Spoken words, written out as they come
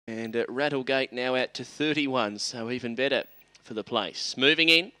And Rattlegate now out to 31, so even better for the place. Moving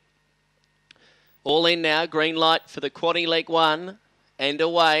in. All in now, green light for the quaddie leg one. And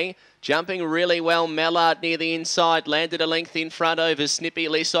away, jumping really well, Mallard near the inside, landed a length in front over Snippy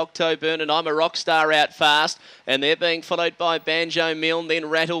Less, Octoburn, and I'm a Rockstar out fast, and they're being followed by Banjo Milne, then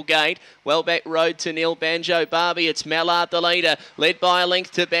Rattlegate, well back Road to Nil, Banjo Barbie, it's Mallard the leader, led by a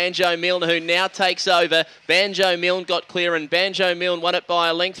length to Banjo Milne, who now takes over. Banjo Milne got clear, and Banjo Milne won it by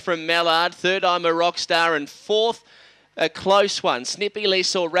a length from Mallard. Third, I'm a Rockstar, and fourth, a close one, Snippy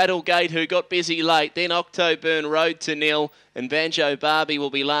Less or Rattlegate, who got busy late. Then Octoburn, Road to Nil, and Banjo Barbie will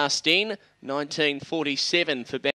be last in. 1947 for